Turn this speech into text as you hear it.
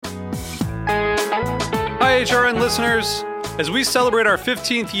HRN listeners. As we celebrate our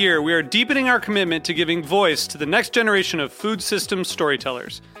 15th year, we are deepening our commitment to giving voice to the next generation of food systems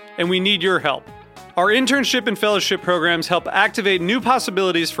storytellers, and we need your help. Our internship and fellowship programs help activate new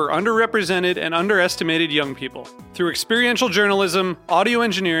possibilities for underrepresented and underestimated young people through experiential journalism, audio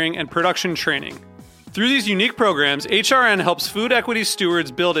engineering, and production training. Through these unique programs, HRN helps food equity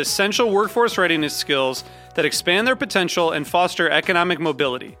stewards build essential workforce readiness skills that expand their potential and foster economic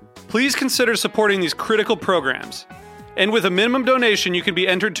mobility. Please consider supporting these critical programs. And with a minimum donation, you can be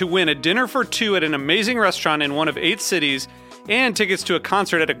entered to win a dinner for two at an amazing restaurant in one of 8 cities and tickets to a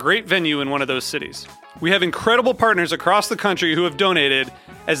concert at a great venue in one of those cities. We have incredible partners across the country who have donated,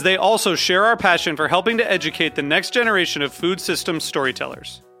 as they also share our passion for helping to educate the next generation of food systems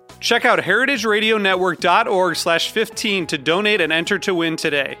storytellers. Check out heritageradionetwork.org/15 to donate and enter to win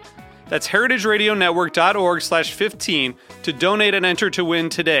today. That's heritageradionetwork.org/15 to donate and enter to win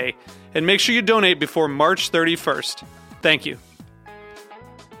today. And make sure you donate before March 31st. Thank you.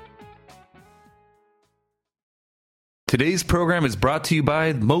 Today's program is brought to you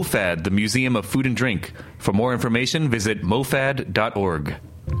by MoFad, the Museum of Food and Drink. For more information, visit mofad.org.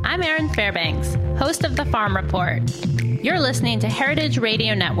 I'm Erin Fairbanks, host of The Farm Report. You're listening to Heritage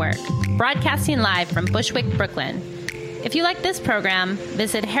Radio Network, broadcasting live from Bushwick, Brooklyn. If you like this program,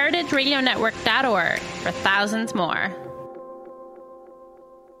 visit heritageradionetwork.org for thousands more.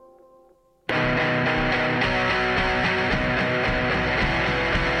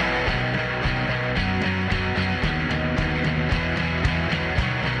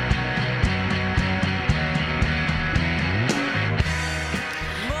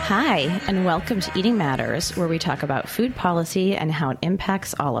 Hi, and welcome to Eating Matters, where we talk about food policy and how it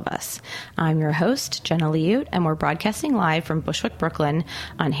impacts all of us. I'm your host, Jenna Liut, and we're broadcasting live from Bushwick, Brooklyn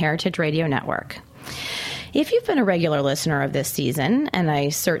on Heritage Radio Network. If you've been a regular listener of this season, and I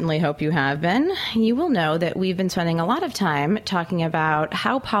certainly hope you have been, you will know that we've been spending a lot of time talking about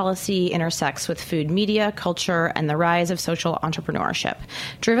how policy intersects with food media, culture, and the rise of social entrepreneurship,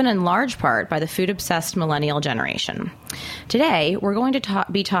 driven in large part by the food-obsessed millennial generation. Today, we're going to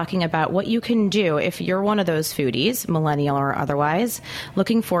be talking about what you can do if you're one of those foodies, millennial or otherwise,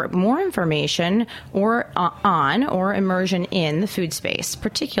 looking for more information or immersion in the food space,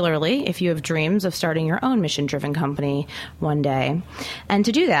 particularly if you have dreams of starting your own mission-driven company one day. And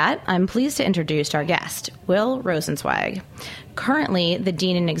to do that, I'm pleased to introduce our guest, Will Rosenzweig. Currently the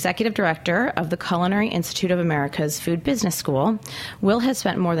Dean and Executive Director of the Culinary Institute of America's Food Business School, Will has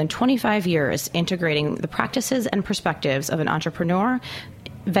spent more than 25 years integrating the practices and perspectives of an entrepreneur,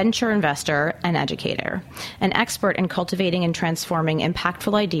 venture investor, and educator. An expert in cultivating and transforming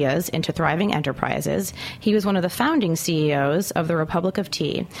impactful ideas into thriving enterprises, he was one of the founding CEOs of the Republic of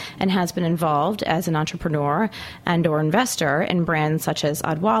Tea and has been involved as an entrepreneur and/or investor in brands such as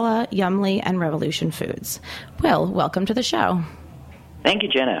Odwalla, Yumly, and Revolution Foods. Will, welcome to the show. Thank you,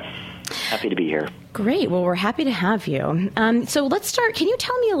 Jenna. Happy to be here. Great. Well, we're happy to have you. So let's start. Can you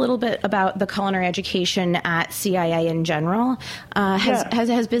tell me a little bit about the culinary education at CIA in general?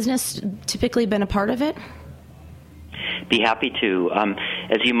 Has business typically been a part of it? Be happy to.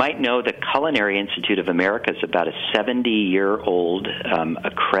 As you might know, the Culinary Institute of America is about a 70-year-old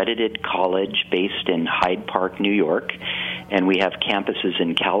accredited college based in Hyde Park, New York. And we have campuses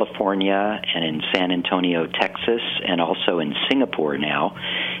in California and in San Antonio, Texas, and also in Singapore now.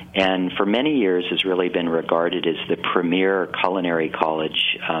 And for many years has really been regarded as the premier culinary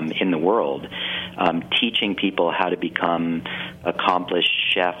college in the world, teaching people how to become accomplished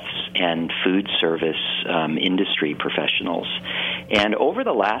chefs and food service industry professionals. And over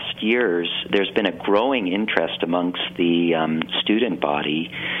the last years, there's been a growing interest amongst the student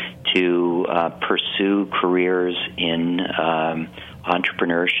body to pursue careers in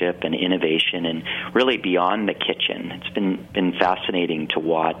entrepreneurship and innovation, and really beyond the kitchen. It's been fascinating to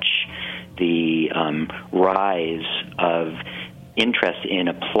watch the rise of interest in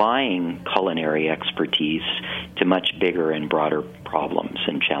applying culinary expertise to much bigger and broader problems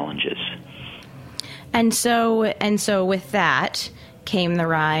and challenges. And so with that came the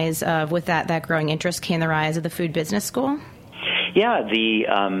rise of, with that growing interest came the rise of the Food Business School? Yeah,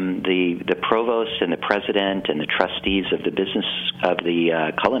 the provost and the president and the trustees of the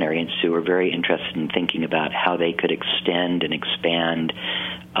Culinary Institute were very interested in thinking about how they could extend and expand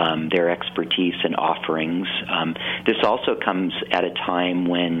their expertise and offerings. This also comes at a time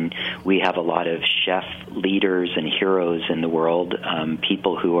when we have a lot of chef leaders and heroes in the world,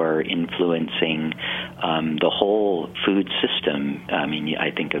 people who are influencing the whole food system. I mean,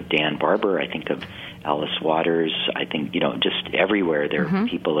 I think of Dan Barber, I think of Alice Waters, I think, just everywhere there are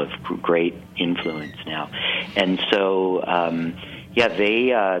people of great influence now. And so, Yeah,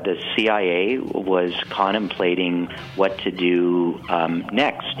 the CIA was contemplating what to do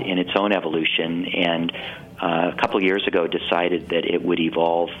next in its own evolution, and a couple of years ago decided that it would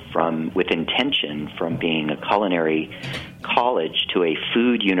evolve with intention from being a culinary college to a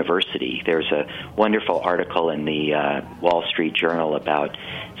food university. There's a wonderful article in the Wall Street Journal about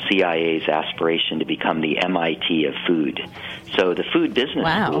CIA's aspiration to become the MIT of food. So the Food Business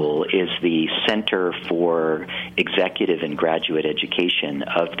School is the center for executive and graduate education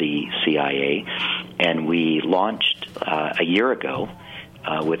of the CIA, and we launched a year ago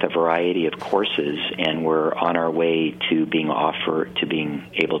with a variety of courses, and we're on our way to being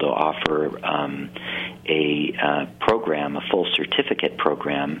able to offer a program, a full certificate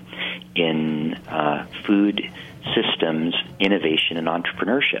program in food systems, innovation, and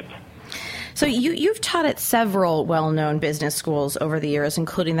entrepreneurship. So you've taught at several well-known business schools over the years,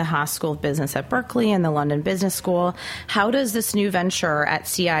 including the Haas School of Business at Berkeley and the London Business School. How does this new venture at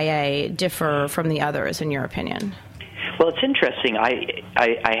CIA differ from the others, in your opinion? Well, it's interesting. I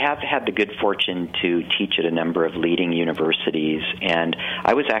have had the good fortune to teach at a number of leading universities, and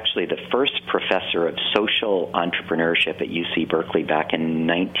I was actually the first professor of social entrepreneurship at UC Berkeley back in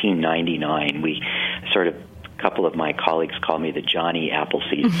 1999. A couple of my colleagues call me the Johnny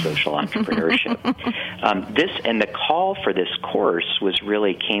Appleseed of social entrepreneurship. The call for this course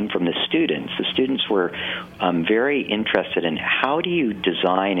came from the students. The students were very interested in how do you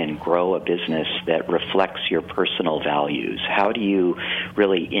design and grow a business that reflects your personal values? How do you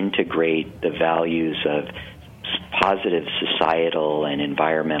really integrate the values of positive societal and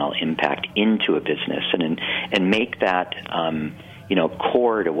environmental impact into a business and make that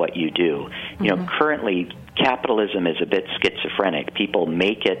core to what you do? Currently, capitalism is a bit schizophrenic. People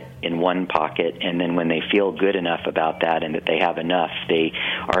make it in one pocket, and then when they feel good enough about that and that they have enough, they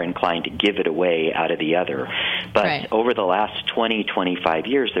are inclined to give it away out of the other. But over the last 20, 25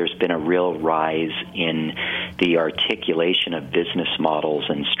 years, there's been a real rise in the articulation of business models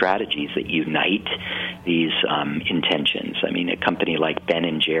and strategies that unite these intentions. I mean, a company like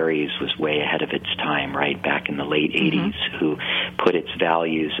Ben & Jerry's was way ahead of its time, right, back in the late 80s, who put its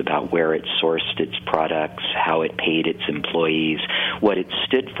values about where it sourced its products, how it paid its employees, what it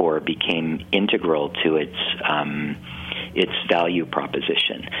stood for became integral to its value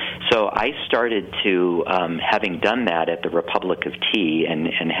proposition. So I started to, having done that at the Republic of Tea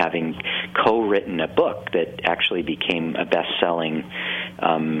and having co-written a book that actually became a best-selling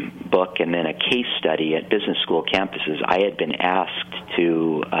book and then a case study at business school campuses, I had been asked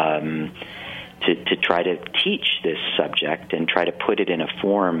to try to teach this subject and try to put it in a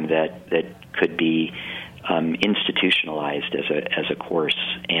form that could be institutionalized as a course,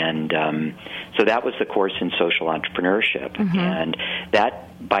 and so that was the course in social entrepreneurship, and that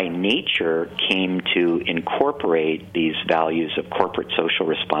by nature came to incorporate these values of corporate social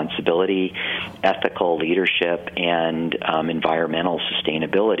responsibility, ethical leadership, and environmental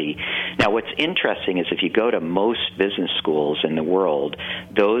sustainability. Now, what's interesting is if you go to most business schools in the world,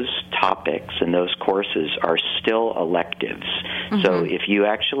 those topics and those courses are still electives. So if you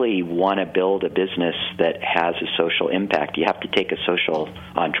actually want to build a business that has a social impact, you have to take a social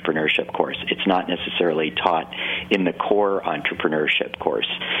entrepreneurship course. It's not necessarily taught in the core entrepreneurship course.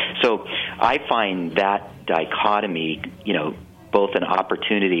 So I find that dichotomy, both an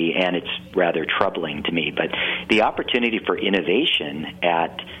opportunity and it's rather troubling to me. But the opportunity for innovation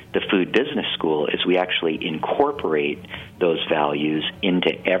at the Food Business School is we actually incorporate those values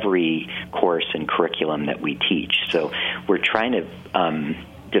into every course and curriculum that we teach. So we're trying to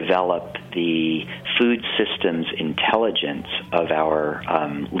develop the food systems intelligence of our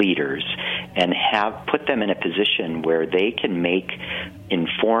leaders and put them in a position where they can make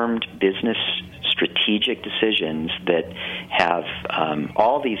informed business strategic decisions that have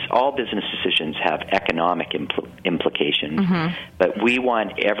all business decisions have economic implications, but we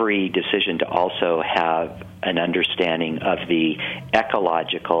want every decision to also have an understanding of the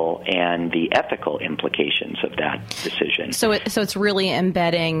ecological and the ethical implications of that decision. So it's really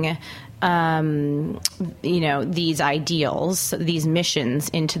embedding these ideals, these missions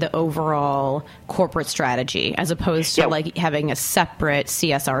into the overall corporate strategy, as opposed to like having a separate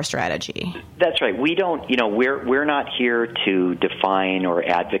CSR strategy. That's right. We don't, we're not here to define or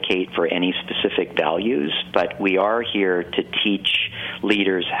advocate for any specific values, but we are here to teach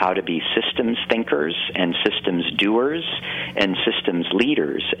leaders how to be systems thinkers and systems doers and systems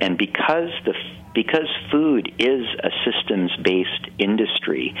leaders. And because food is a systems-based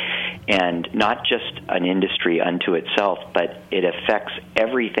industry, and not just an industry unto itself, but it affects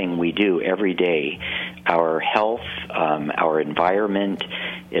everything we do every day, our health, our environment,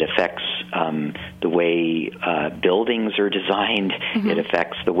 It affects the way buildings are designed. Mm-hmm. It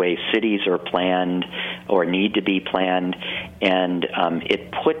affects the way cities are planned or need to be planned. And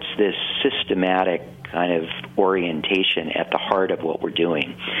it puts this systematic kind of orientation at the heart of what we're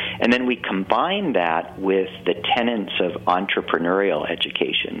doing. And then we combine that with the tenets of entrepreneurial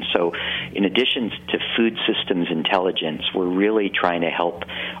education. So in addition to food systems intelligence, we're really trying to help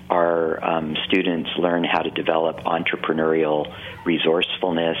our students learn how to develop entrepreneurial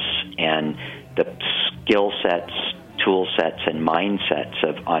resourcefulness and the skill sets, tool sets, and mindsets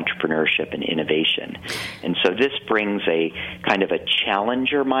of entrepreneurship and innovation. And so this brings a kind of a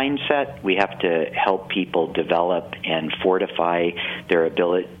challenger mindset. We have to help people develop and fortify their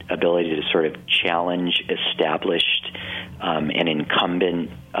ability to sort of challenge established and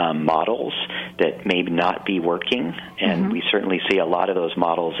incumbent models that may not be working. And mm-hmm. we certainly see a lot of those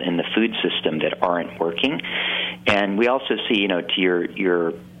models in the food system that aren't working. And we also see, to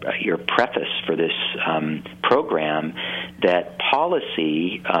your preface for this program, that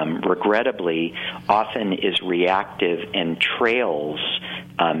policy, regrettably, often is reactive and trails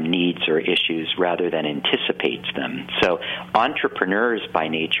needs or issues rather than anticipates them. So entrepreneurs by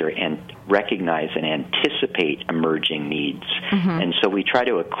nature and recognize and anticipate emerging needs. Mm-hmm. And so we try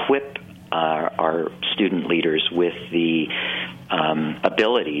to equip our student leaders with the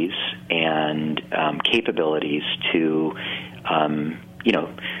abilities and capabilities to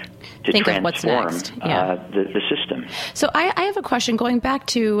to think transform of what's next. Yeah. The system. So I have a question going back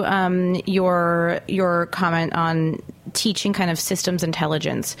to your comment on teaching kind of systems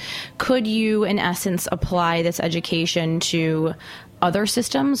intelligence. Could you, in essence, apply this education to other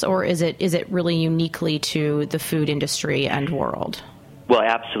systems, or is it really uniquely to the food industry and world? Well,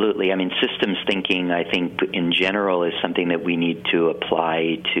 absolutely. I mean, systems thinking, I think, in general, is something that we need to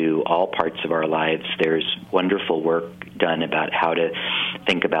apply to all parts of our lives. There's wonderful work done about how to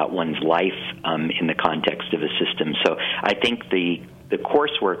think about one's life in the context of a system. So I think the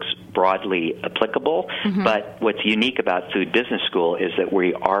coursework's broadly applicable, mm-hmm. but what's unique about Food Business School is that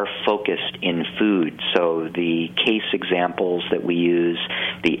we are focused in food. So the case examples that we use,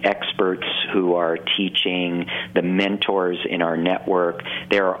 the experts who are teaching, the mentors in our network,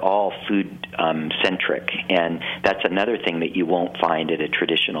 they're all food-centric. And that's another thing that you won't find at a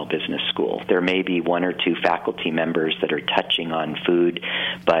traditional business school. There may be one or two faculty members that are touching on food,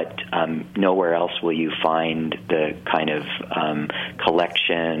 but nowhere else will you find the kind of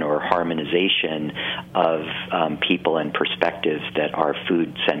collection or harmonization of people and perspectives that are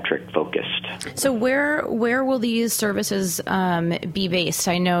food-centric focused. So where will these services be based?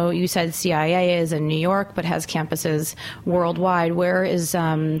 I know you said CIA is in New York, but has campuses worldwide. Where is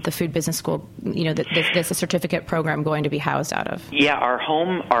the Food Business School, this certificate program going to be housed out of? Yeah, our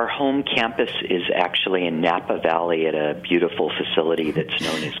home campus is actually in Napa Valley at a beautiful facility that's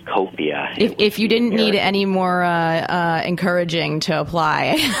known as Copia. If you didn't need any more encouraging to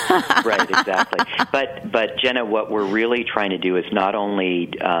apply. Right, exactly. But Jenna, what we're really trying to do is not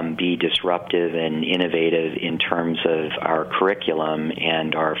only be disruptive and innovative in terms of our curriculum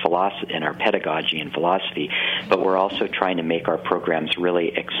and our philosophy and our pedagogy and philosophy, but we're also trying to make our programs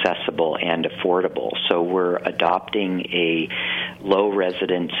really accessible and affordable. So we're adopting a low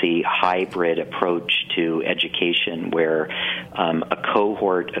residency hybrid approach to education where a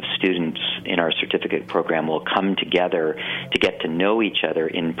cohort of students in our certificate program will come together to get to know each other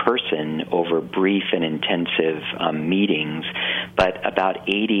in person over brief and intensive meetings, but about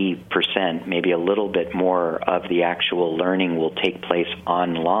 80%, maybe a little bit more, of the actual learning will take place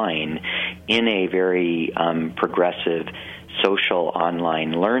online in a very progressive social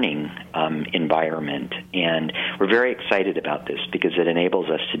online learning environment. And we're very excited about this because it enables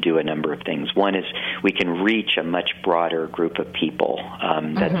us to do a number of things. One is we can reach a much broader group of people.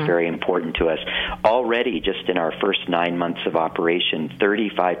 That's mm-hmm. very important to us. Already, just in our first 9 months of operation,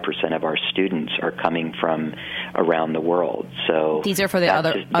 35% of our students are coming from around the world. So these are for the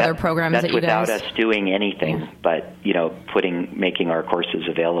other programs that you guys... That's without us doing anything, but making our courses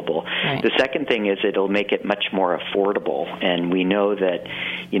available. Right. The second thing is it'll make it much more affordable. And we know that,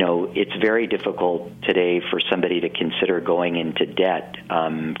 it's very difficult today for somebody to consider going into debt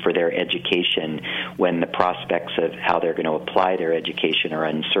for their education when the prospects of how they're going to apply their education are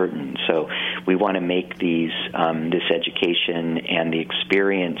uncertain. So we want to make this education and the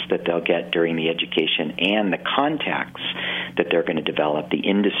experience that they'll get during the education and the contacts that they're going to develop, the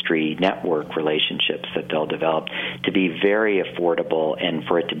industry network relationships that they'll develop, to be very affordable and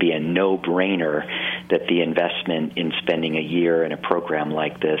for it to be a no-brainer that the investment in spending a year in a program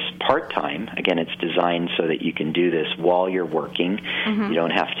like this part-time, again, it's designed so that you can do this while you're working. You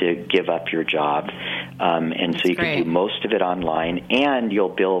don't have to give up your job. And so you can do most of it online, and you'll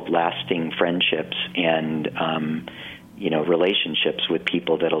build lasting friendships and relationships with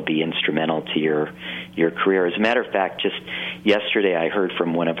people that'll be instrumental to your career. As a matter of fact, just yesterday I heard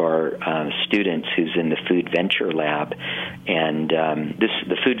from one of our students who's in the Food Venture Lab, and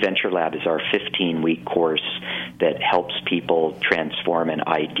the Food Venture Lab is our 15-week course that helps people transform an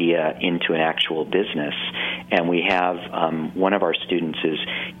idea into an actual business. And we have one of our students is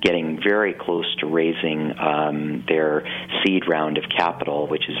getting very close to raising their seed round of capital,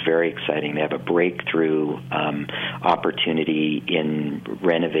 which is very exciting. They have a breakthrough opportunity in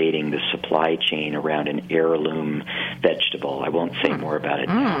renovating the supply chain around an heirloom vegetable. I won't say more about it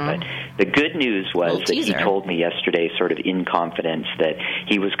now, but the good news was that he told me yesterday, sort of in confidence, that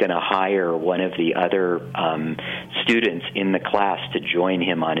he was going to hire one of the other students in the class to join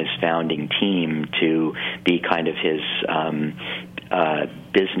him on his founding team to be kind of his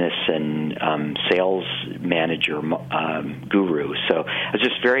business and sales manager guru. So I was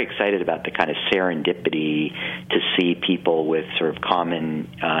just very excited about the kind of serendipity to see people with sort of common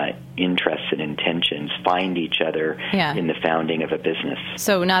interests and intentions find each other in the founding of a business.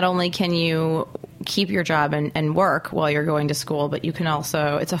 So not only can you keep your job and work while you're going to school, but you can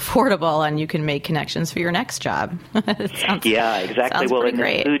also, it's affordable and you can make connections for your next job. Exactly. Well, in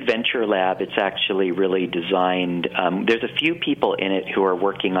the Food Venture Lab, it's actually really designed. There's a few people in it who are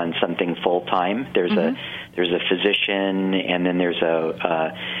working on something full-time. There's a physician, and then there's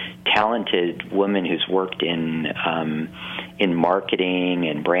a talented woman who's worked in marketing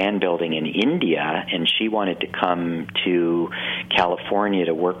and brand building in India, and she wanted to come to California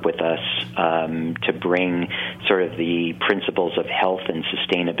to work with us to bring sort of the principles of health and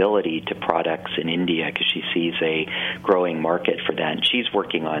sustainability to products in India, because she sees a growing market for that. And she's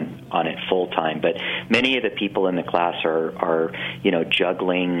working on it full time. But many of the people in the class are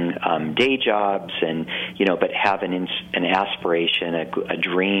juggling day jobs and but have an aspiration, a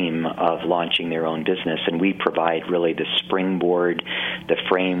dream of launching their own business. And we provide really the springboard, the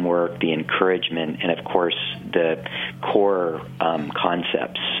framework, the encouragement, and of course the core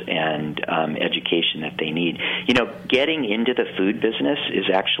concepts and education that they need. Getting into the food business is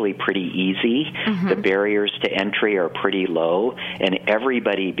actually pretty easy. The barriers to entry are pretty low, and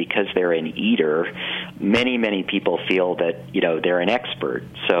everybody, because they're an eater, many people feel that they're an expert.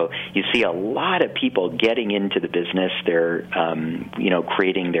 So you see a lot of people getting into the business. They're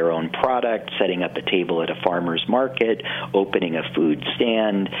creating their own product, setting up a table at a farmer's market, opening a food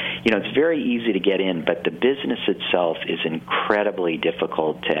stand. It's very easy to get in, but the business itself is incredibly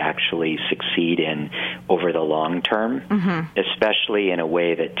difficult to actually succeed in over the long term, especially in a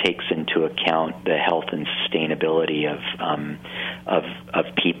way that takes into account the health and sustainability of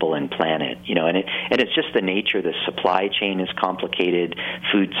people and planet. And it's just the nature. The supply chain is complicated.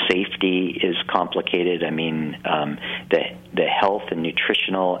 Food safety is complicated. I mean, the health and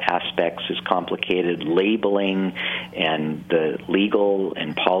nutritional aspects is complicated. Labeling and the legal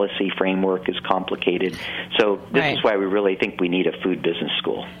and policy framework is complicated. So this is why we really think we need a food business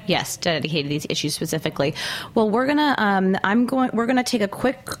school. Yes, dedicated to these issues specifically. Well, we're gonna take a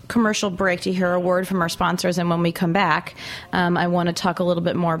quick commercial break to hear a word from our sponsors, and when we come back, I want to talk a little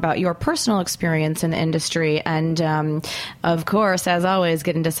bit more about your personal experience in the industry, and of course, as always,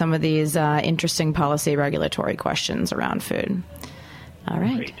 get into some of these interesting policy regulatory questions around food. All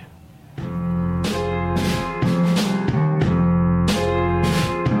right. Great.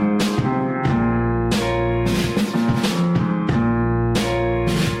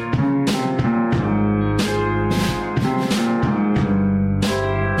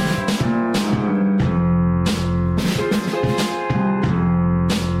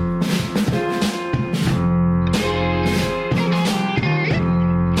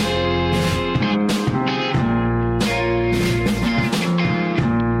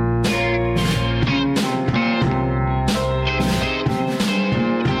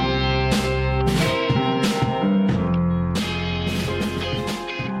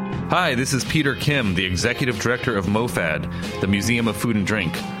 Hi, this is Peter Kim, the Executive Director of MoFad, the Museum of Food and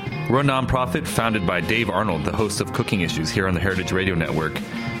Drink. We're a nonprofit founded by Dave Arnold, the host of Cooking Issues here on the Heritage Radio Network,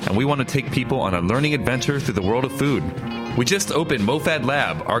 and we want to take people on a learning adventure through the world of food. We just opened MoFad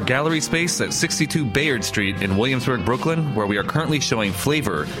Lab, our gallery space at 62 Bayard Street in Williamsburg, Brooklyn, where we are currently showing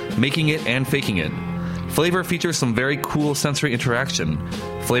flavor, making it and faking it. Flavor features some very cool sensory interaction.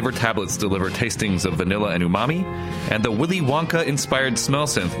 Flavor tablets deliver tastings of vanilla and umami, and the Willy Wonka-inspired smell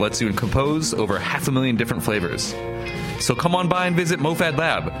synth lets you compose over 500,000 different flavors. So come on by and visit MoFad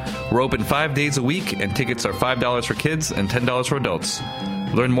Lab. We're open 5 days a week, and tickets are $5 for kids and $10 for adults.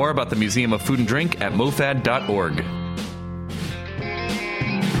 Learn more about the Museum of Food and Drink at mofad.org.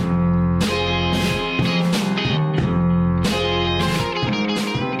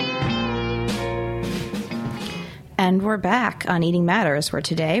 And we're back on Eating Matters, where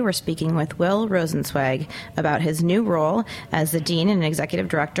today we're speaking with Will Rosenzweig about his new role as the Dean and Executive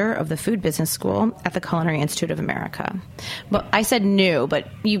Director of the Food Business School at the Culinary Institute of America. Well, I said new, but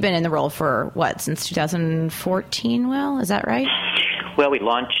you've been in the role for, since 2014, Will? Is that right? Well, we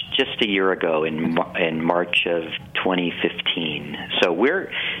launched just a year ago in March of 2015. So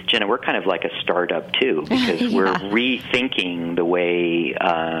Jenna, we're kind of like a startup too, because we're rethinking the way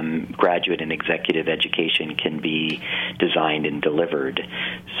graduate and executive education can be designed and delivered.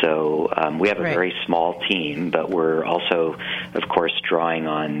 So we have a very small team, but we're also, of course, drawing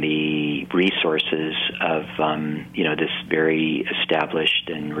on the resources of this very established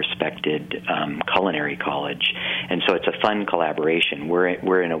and respected culinary college. And so it's a fun collaboration.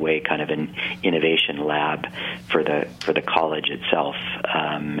 We're in a way kind of an innovation lab for the college itself,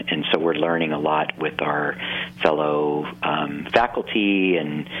 and so we're learning a lot with our fellow faculty,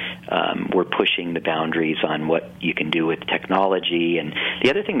 and we're pushing the boundaries on what you can do with technology. And the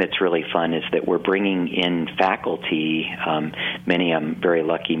other thing that's really fun is that we're bringing in faculty. Many, I'm very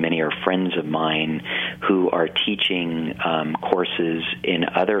lucky, many are friends of mine who are teaching courses in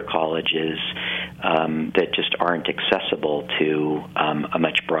other colleges that just aren't accessible to a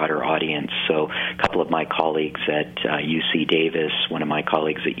much broader audience. So a couple of my colleagues at UC Davis, one of my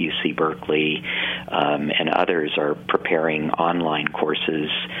colleagues at UC Berkeley, and others are preparing online courses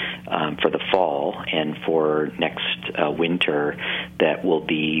for the fall and for next winter that will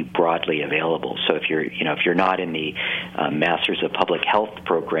be broadly available. So if you're not in the Masters of Public Health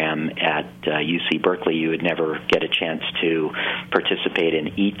program at UC Berkeley, you would never get a chance to participate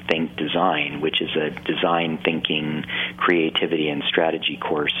in Eat, Think, Design, which is a design thinking, creativity, and strategy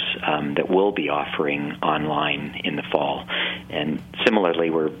course that we'll be offering online in the fall. And similarly,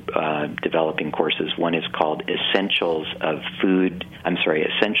 we're developing courses. One is called Essentials of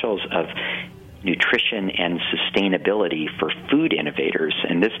Nutrition and Sustainability for Food Innovators.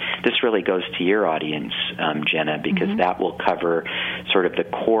 And this really goes to your audience, Jenna, because that will cover sort of the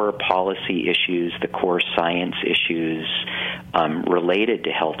core policy issues, the core science issues related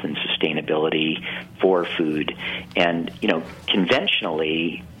to health and sustainability for food. And,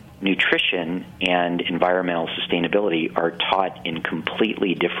 conventionally, nutrition and environmental sustainability are taught in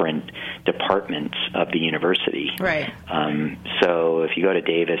completely different departments of the university. Right. So if you go to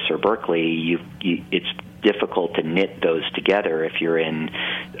Davis or Berkeley, it's difficult to knit those together if you're in,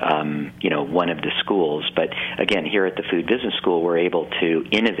 one of the schools. But again, here at the Food Business School, we're able to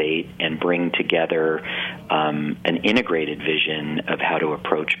innovate and bring together an integrated vision of how to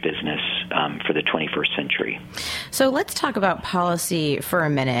approach business for the 21st century. So let's talk about policy for a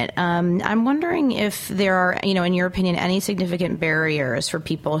minute. I'm wondering if there are, in your opinion, any significant barriers for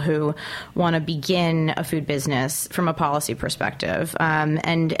people who want to begin a food business from a policy perspective,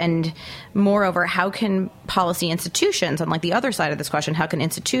 and moreover, how can policy institutions, on the other side of this question, how can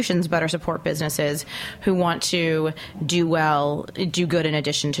institutions better support businesses who want to do good in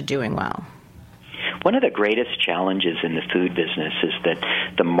addition to doing well? One of the greatest challenges in the food business is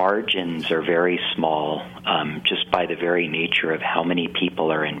that the margins are very small, just by the very nature of how many people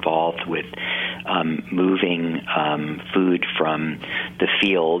are involved with moving food from the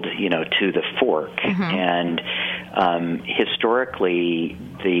field, to the fork. And historically,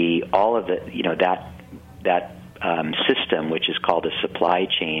 that system, which is called a supply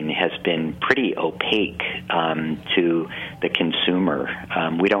chain, has been pretty opaque to the consumer.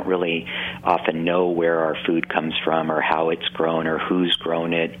 We don't really often know where our food comes from, or how it's grown, or who's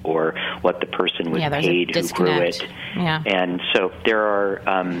grown it, or what the person was paid who grew it. Yeah. And so there are,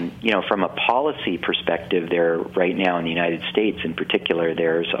 from a policy perspective, there right now in the United States in particular,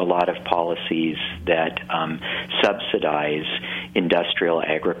 there's a lot of policies that subsidize industrial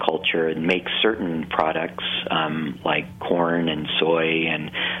agriculture and make certain products like corn and soy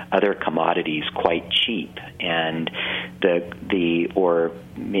and other commodities quite cheap, and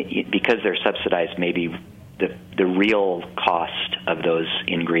because they're subsidized, maybe the real cost of those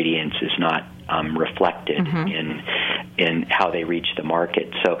ingredients is not reflected in how they reach the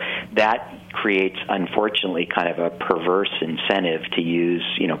market. So that creates, unfortunately, kind of a perverse incentive to use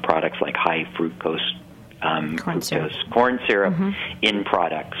products like high fructose corn syrup in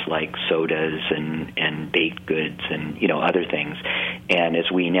products like sodas and baked goods and other things. And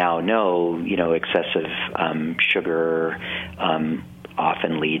as we now know, excessive sugar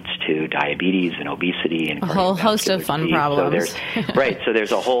often leads to diabetes and obesity and a whole host of fun problems. So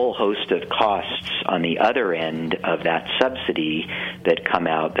there's a whole host of costs on the other end of that subsidy that come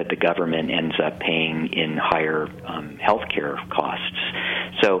out that the government ends up paying in higher healthcare costs.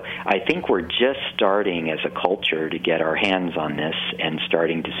 So I think we're just starting as a culture to get our hands on this and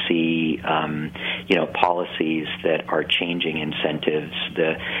starting to see, policies that are changing incentives.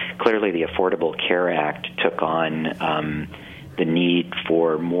 Clearly the Affordable Care Act took on the need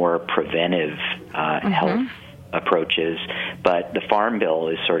for more preventive health approaches, but the Farm Bill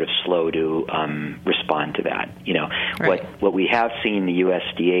is sort of slow to respond to that. What we have seen the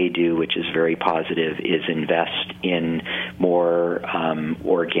USDA do, which is very positive, is invest in more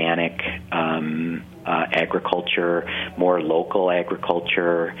organic agriculture, more local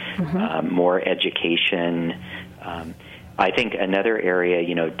agriculture, more education. I think another area,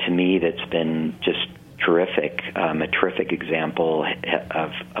 to me, that's been just terrific, a terrific example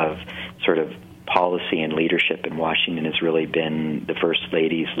of sort of policy and leadership in Washington has really been the First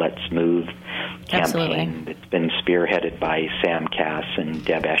Lady's Let's Move campaign. It's been spearheaded by Sam Cass and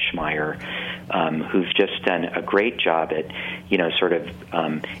Deb Eschmeyer, who've just done a great job at, sort of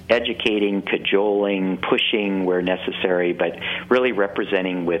educating, cajoling, pushing where necessary, but really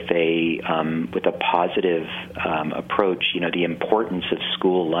representing with a positive approach, the importance of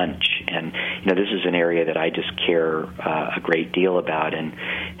school lunch. And, this is an area that I just care a great deal about and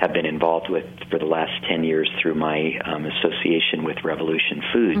have been involved with for the last 10 years through my association with Revolution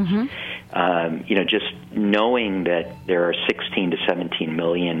Foods. Just knowing that there are 16 to 17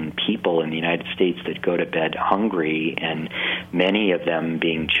 million people in the United States that go to bed hungry, and many of them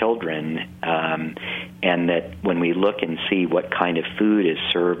being children, and that when we look and see what kind of food is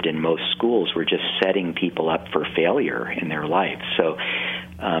served in most schools, we're just setting people up for failure in their life. So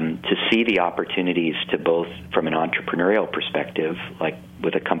to see the opportunities to both from an entrepreneurial perspective, like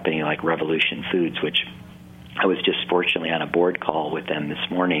with a company like Revolution Foods, which I was just fortunately on a board call with them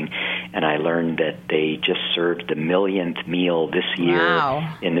this morning, and I learned that they just served the 1,000,000th meal this year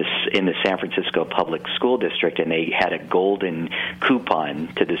in the San Francisco Public School District, and they had a golden coupon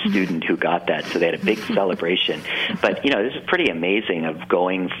to the student who got that, so they had a big celebration. But this is pretty amazing of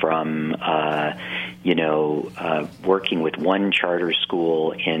going from working with one charter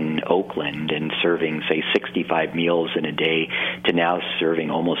school in Oakland and serving, say, 65 meals in a day to now serving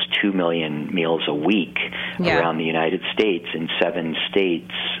almost 2 million meals a week around the United States in 7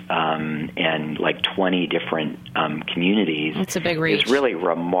 states and like 20 different communities. It's a big reach. It's really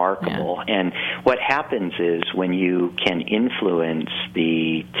remarkable. Yeah. And what happens is when you can influence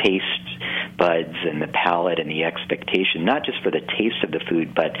the taste buds and the palate and the expectation, not just for the taste of the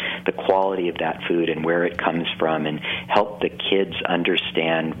food, but the quality of that food and where it comes from, and help the kids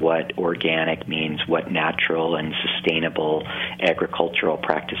understand what organic means, what natural and sustainable agricultural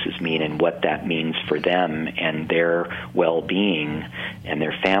practices mean, and what that means for them and their well-being and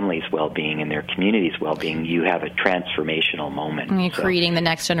their families' well-being and their communities' well-being, you have a transformational moment. And you're creating the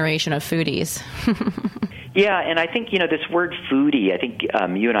next generation of foodies. Yeah, and I think, this word foodie, I think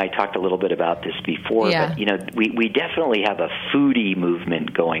you and I talked a little bit about this before, but, we definitely have a foodie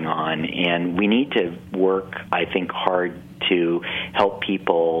movement going on, and we need to work, I think, hard to help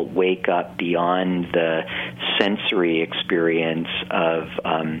people wake up beyond the sensory experience of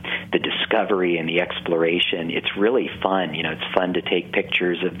the discovery and the exploration. It's really fun. It's fun to take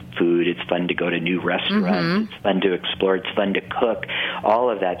pictures of food. It's fun to go to new restaurants. It's fun to explore. It's fun to cook. All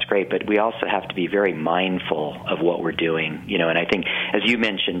of that's great, but we also have to be very mindful of what we're doing. And I think, as you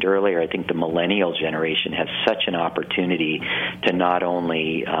mentioned earlier, I think the millennial generation has such an opportunity to not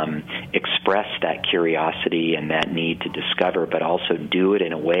only express that curiosity and that need to discover, but also do it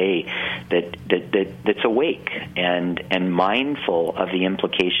in a way that's awake and mindful of the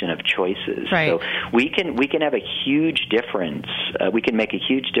implication of choices. Right. So we can have a huge difference. We can make a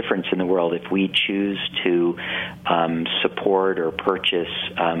huge difference in the world if we choose to support or purchase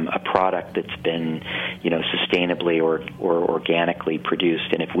a product that's been, sustainably or organically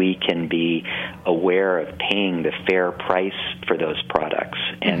produced, and if we can be aware of paying the fair price for those products,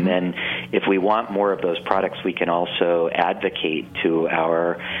 and then if we want more of those products, we can also advocate to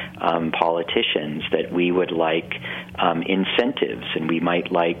our politicians that we would like incentives, and we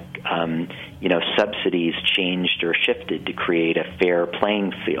might like subsidies changed or shifted to create a fair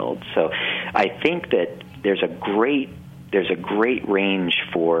playing field. So I think that there's a great there's a great range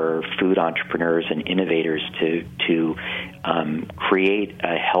for food entrepreneurs and innovators to create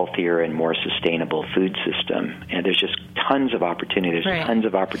a healthier and more sustainable food system. And there's just tons of opportunity. There's tons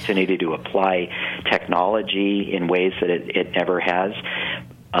of opportunity to apply technology in ways that it never has.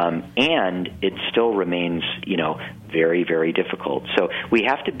 And it still remains, very, very difficult. So we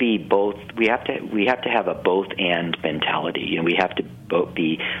have to be both. We have to have a both and mentality. We have to both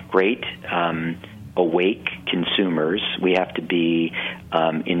be great, awake consumers. We have to be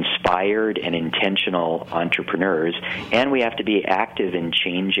inspired and intentional entrepreneurs, and we have to be active in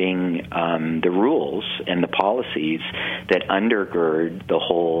changing the rules and the policies that undergird the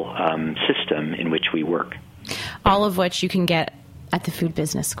whole system in which we work. All of which you can get at the Food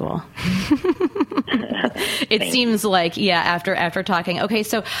Business School. It seems like, after talking. Okay,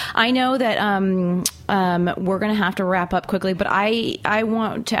 so I know that we're going to have to wrap up quickly, but I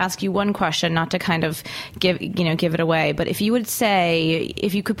want to ask you one question, not to kind of give it away, but if you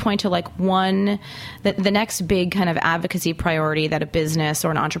could point to like the next big kind of advocacy priority that a business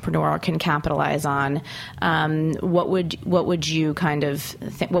or an entrepreneur can capitalize on, what would you kind of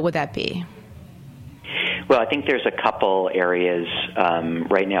think, what would that be? Well, I think there's a couple areas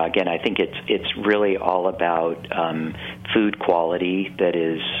right now. Again, I think it's really all about food quality that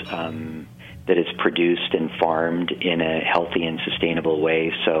is produced and farmed in a healthy and sustainable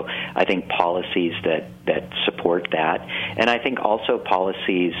way. So I think policies that support that, and I think also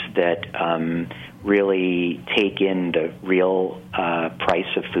policies that really take in the real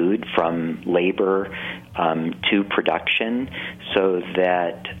price of food from labor to production, so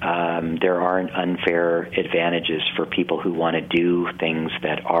that there aren't unfair advantages for people who want to do things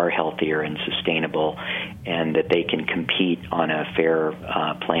that are healthier and sustainable, and that they can compete on a fair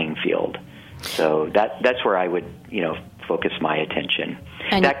playing field. So that's where I would focus my attention.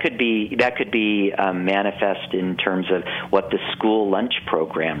 And that could be manifest in terms of what the school lunch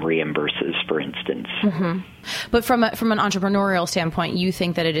program reimburses, for instance. Mm-hmm. But from an entrepreneurial standpoint, you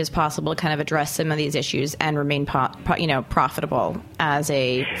think that it is possible to kind of address some of these issues and remain profitable as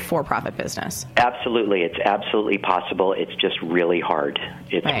a for-profit business? Absolutely, it's absolutely possible. It's just really hard.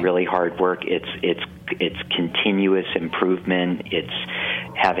 It's really hard work. It's continuous improvement. It's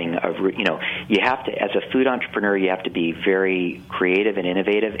having you have to, as a food entrepreneur, you have to be very creative and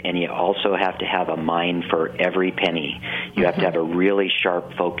innovative, and you also have to have a mind for every penny. You have to have a really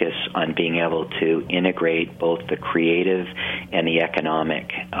sharp focus on being able to integrate both the creative and the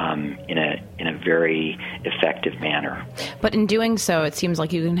economic in a very effective manner. But in doing so, it seems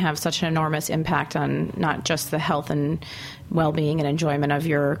like you can have such an enormous impact on not just the health and well-being and enjoyment of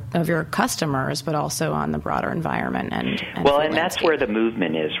your customers, but also on the broader environment and that's where the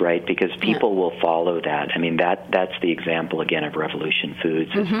movement is, right? Because people will follow that. I mean, that's the example again of Revolution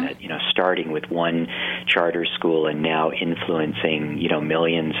Foods, is that starting with one charter school and now influencing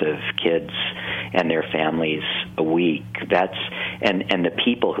millions of kids and their families a week. And the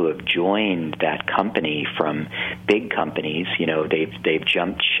people who have joined that company from big companies, they've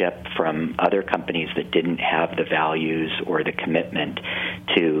jumped ship from other companies that didn't have the values or the commitment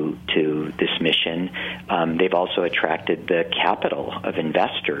to this mission. They've also attracted the capital of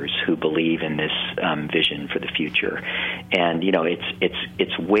investors who believe in this vision for the future. And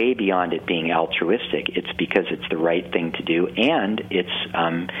it's way beyond it being altruistic. It's because it's the right thing to do, and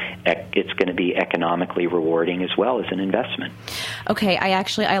it's going to be economically rewarding as well as an investment. Okay,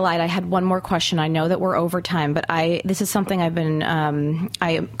 I lied. I had one more question. I know that we're over time, but this is something I've been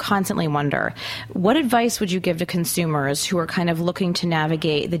I constantly wonder. What advice would you give to consumers who are kind of looking to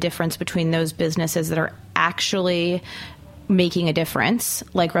navigate the difference between those businesses that are actually making a difference,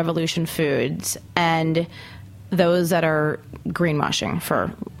 like Revolution Foods, and those that are greenwashing,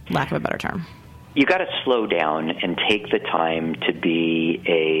 for lack of a better term? You got to slow down and take the time to be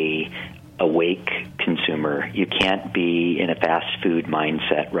a awake consumer. You can't be in a fast food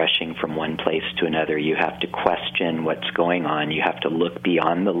mindset rushing from one place to another. You have to question what's going on. You have to look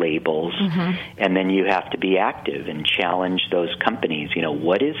beyond the labels, and then you have to be active and challenge those companies.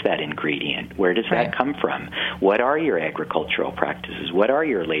 What is that ingredient? Where does that come from? What are your agricultural practices? What are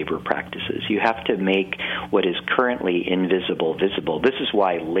your labor practices? You have to make what is currently invisible visible. This is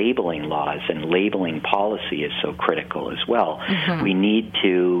why labeling laws and labeling policy is so critical as well. We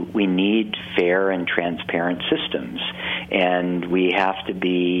need fair and transparent systems, And we have to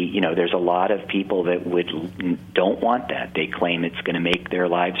be, there's a lot of people that don't want that. They claim it's going to make their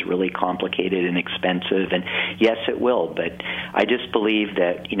lives really complicated and expensive, and yes, it will. But I just believe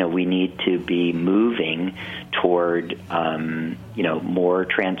that we need to be moving toward more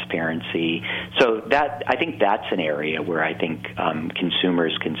transparency. So I think that's an area where I think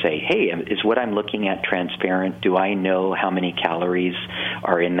consumers can say, hey, is what I'm looking at transparent? Do I know how many calories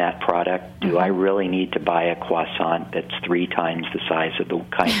are in that product? Do I really need to buy a croissant that's 3 times the size of the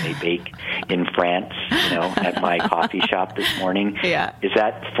kind they bake in France, at my coffee shop this morning? Yeah. Is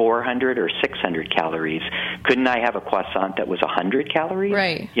that 400 or 600 calories? Couldn't I have a croissant that was 100 calories?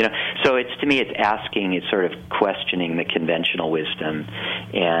 Right. So to me, it's sort of questioning the conventional wisdom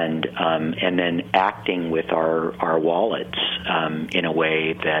and then acting with our wallets in a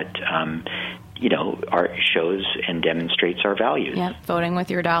way that shows and demonstrates our values. Yeah, voting with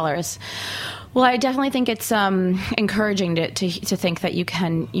your dollars. Well, I definitely think it's encouraging to think that you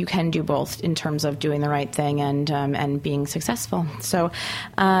can do both in terms of doing the right thing and being successful. So,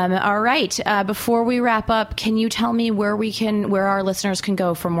 all right. Before we wrap up, can you tell me where our listeners can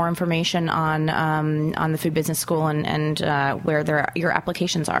go for more information on the Food Business School and where your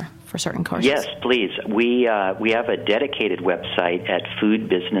applications are for certain courses? Yes, please. We have a dedicated website at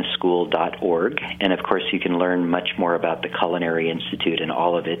foodbusinessschool.org, and of course you can learn much more about the Culinary Institute and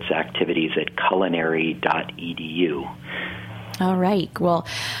all of its activities at culinary.edu. All right. Well,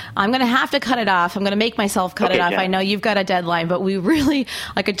 I'm going to have to cut it off. I'm going to make myself cut it off. Jen. I know you've got a deadline, but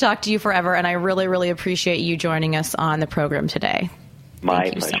I could talk to you forever, and I really, really appreciate you joining us on the program today. My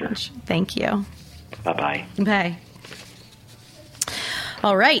Thank you pleasure. so much. Thank you. Bye-bye. Bye.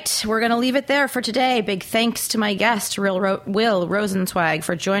 All right, we're going to leave it there for today. Big thanks to my guest, Will Rosenzweig,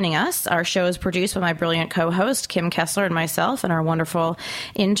 for joining us. Our show is produced by my brilliant co-host, Kim Kessler, and myself, and our wonderful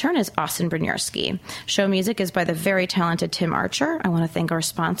intern is Austin Bruniarski. Show music is by the very talented Tim Archer. I want to thank our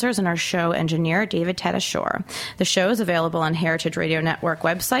sponsors and our show engineer, David Tadashore. The show is available on Heritage Radio Network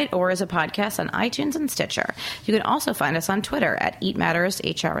website or as a podcast on iTunes and Stitcher. You can also find us on Twitter at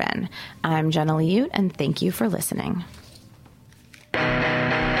EatMattersHRN. I'm Jenna Liute, and thank you for listening.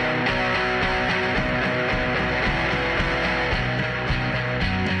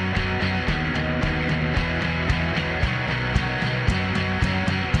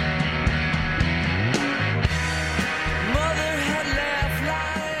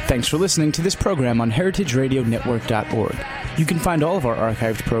 Thanks for listening to this program on heritageradionetwork.org. You can find all of our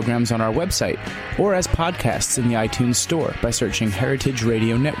archived programs on our website or as podcasts in the iTunes Store by searching Heritage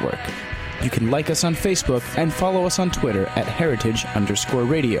Radio Network. You can like us on Facebook and follow us on Twitter at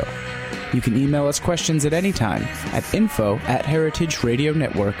 @heritage_radio. You can email us questions at any time at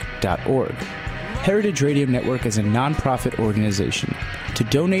info@heritageradionetwork.org. Heritage Radio Network is a nonprofit organization. To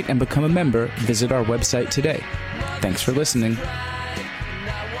donate and become a member, visit our website today. Thanks for listening.